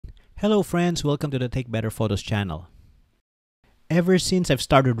Hello friends, welcome to the Take Better Photos channel. Ever since I've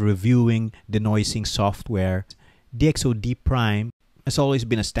started reviewing denoising software, DXO DeepPrime has always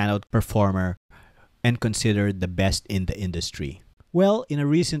been a standout performer and considered the best in the industry. Well, in a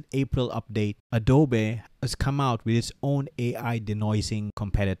recent April update, Adobe has come out with its own AI denoising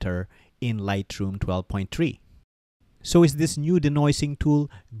competitor in Lightroom 12.3. So is this new denoising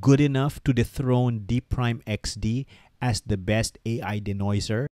tool good enough to dethrone DeepPrime XD as the best AI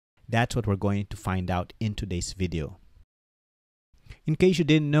denoiser? That's what we're going to find out in today's video. In case you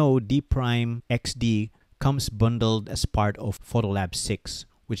didn't know, DeepPrime XD comes bundled as part of Photolab 6,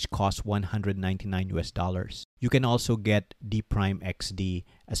 which costs $199. You can also get DeepPrime XD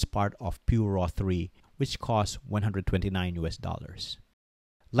as part of PureRAW 3, which costs $129.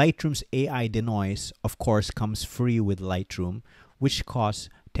 Lightroom's AI denoise, of course, comes free with Lightroom, which costs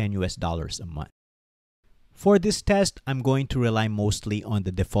 $10 a month. For this test, I'm going to rely mostly on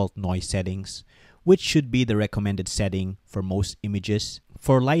the default noise settings, which should be the recommended setting for most images.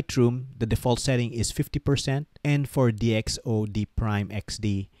 For Lightroom, the default setting is 50%, and for DXO DeepPrime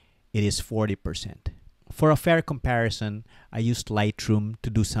XD, it is 40%. For a fair comparison, I used Lightroom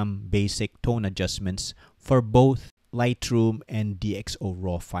to do some basic tone adjustments for both Lightroom and DXO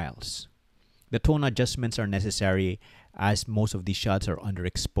RAW files. The tone adjustments are necessary as most of these shots are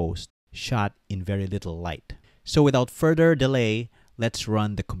underexposed, shot in very little light. So without further delay, let's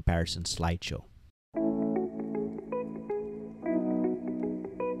run the comparison slideshow.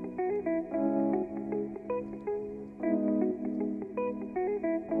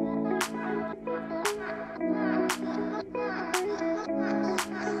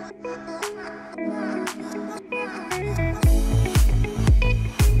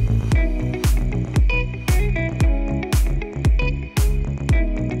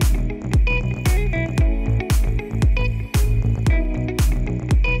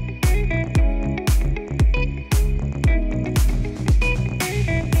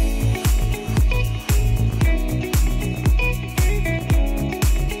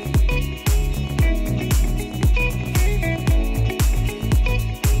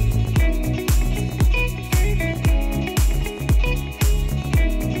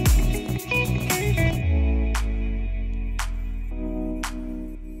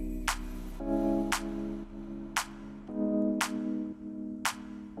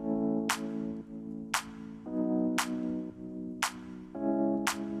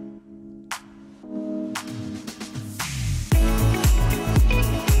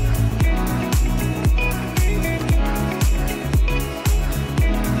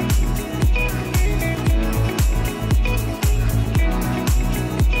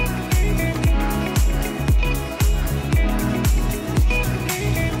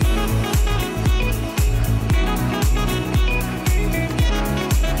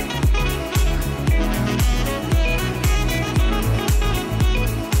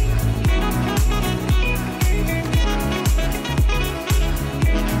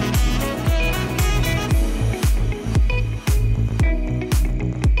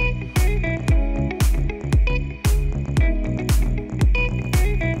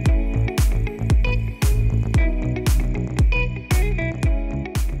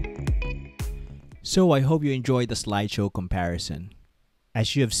 So I hope you enjoyed the slideshow comparison.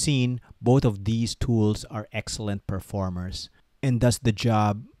 As you have seen, both of these tools are excellent performers and does the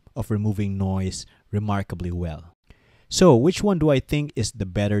job of removing noise remarkably well. So which one do I think is the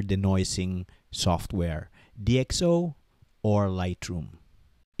better denoising software, DXO or Lightroom?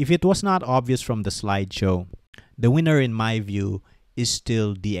 If it was not obvious from the slideshow, the winner in my view is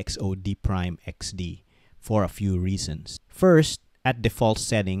still DXO DeepPrime XD for a few reasons. First, at default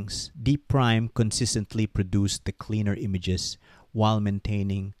settings, DeepPrime consistently produced the cleaner images while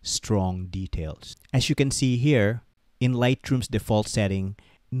maintaining strong details. As you can see here, in Lightroom's default setting,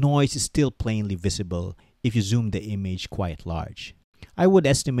 noise is still plainly visible if you zoom the image quite large. I would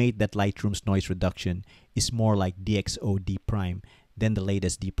estimate that Lightroom's noise reduction is more like DXO DeepPrime than the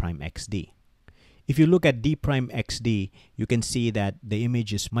latest DeepPrime XD. If you look at DeepPrime XD, you can see that the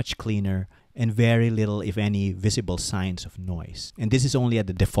image is much cleaner and very little, if any, visible signs of noise. And this is only at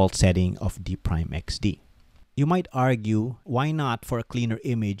the default setting of DeepPrime XD. You might argue, why not, for a cleaner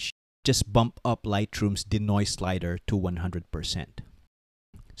image, just bump up Lightroom's denoise slider to 100%?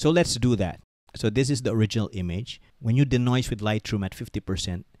 So let's do that. So this is the original image. When you denoise with Lightroom at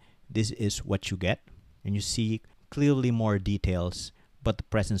 50%, this is what you get. And you see clearly more details, but the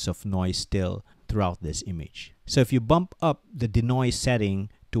presence of noise still throughout this image. So if you bump up the denoise setting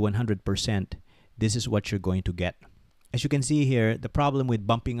to 100%, this is what you're going to get. As you can see here, the problem with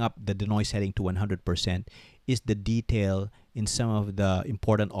bumping up the denoise setting to 100% is the detail in some of the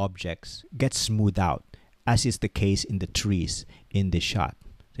important objects gets smoothed out, as is the case in the trees in this shot.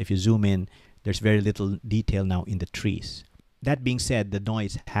 So if you zoom in, there's very little detail now in the trees. That being said, the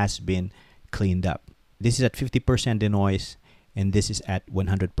noise has been cleaned up. This is at 50% denoise, and this is at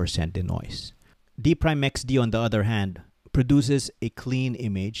 100% denoise. DeepPrime XD, on the other hand, produces a clean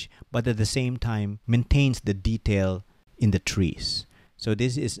image, but at the same time maintains the detail in the trees. So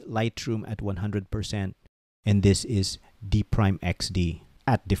this is Lightroom at 100%, and this is DeepPrime XD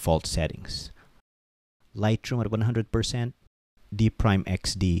at default settings. Lightroom at 100%, DeepPrime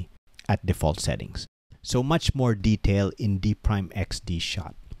XD at default settings. So much more detail in DeepPrime XD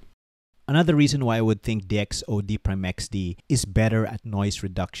shot. Another reason why I would think DXO DeepPrime XD is better at noise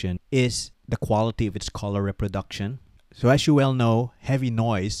reduction is the quality of its color reproduction. So as you well know, heavy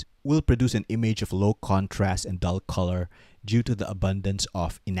noise will produce an image of low contrast and dull color due to the abundance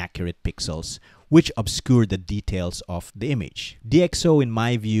of inaccurate pixels, which obscure the details of the image. DXO, in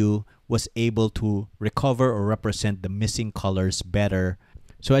my view, was able to recover or represent the missing colors better.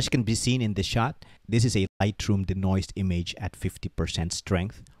 So as can be seen in the shot, this is a Lightroom denoised image at 50%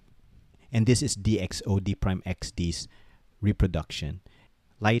 strength. And this is DXO DeepPrime XD's reproduction.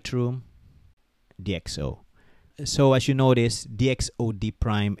 Lightroom, DXO. So as you notice, DXO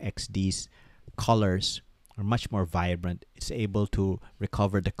DeepPrime XD's colors are much more vibrant. It's able to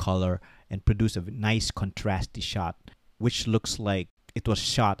recover the color and produce a nice contrasty shot, which looks like it was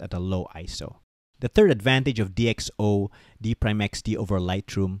shot at a low ISO. The third advantage of DXO DeepPrime XD over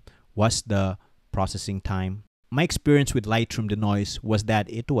Lightroom was the processing time. My experience with Lightroom Denoise was that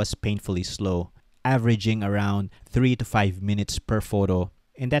it was painfully slow, averaging around 3 to 5 minutes per photo,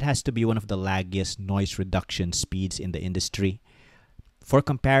 and that has to be one of the laggiest noise reduction speeds in the industry. For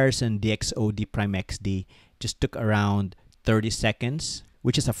comparison, DXO DeepPrime XD just took around 30 seconds,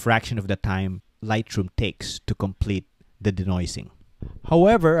 which is a fraction of the time Lightroom takes to complete the denoising.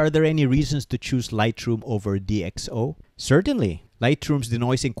 However, are there any reasons to choose Lightroom over DXO? Certainly. Lightroom's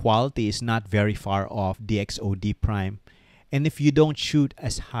denoising quality is not very far off DXO DeepPrime, and if you don't shoot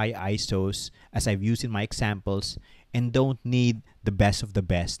as high ISOs as I've used in my examples and don't need the best of the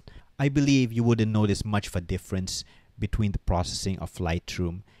best, I believe you wouldn't notice much of a difference between the processing of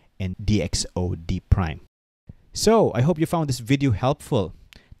Lightroom and DXO DeepPrime. So, I hope you found this video helpful.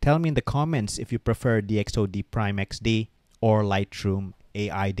 Tell me in the comments if you prefer DXO DeepPrime XD or Lightroom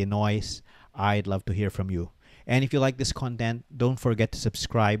AI Denoise. I'd love to hear from you. And if you like this content, don't forget to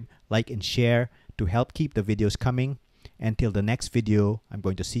subscribe, like, and share to help keep the videos coming. Until the next video, I'm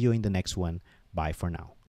going to see you in the next one. Bye for now.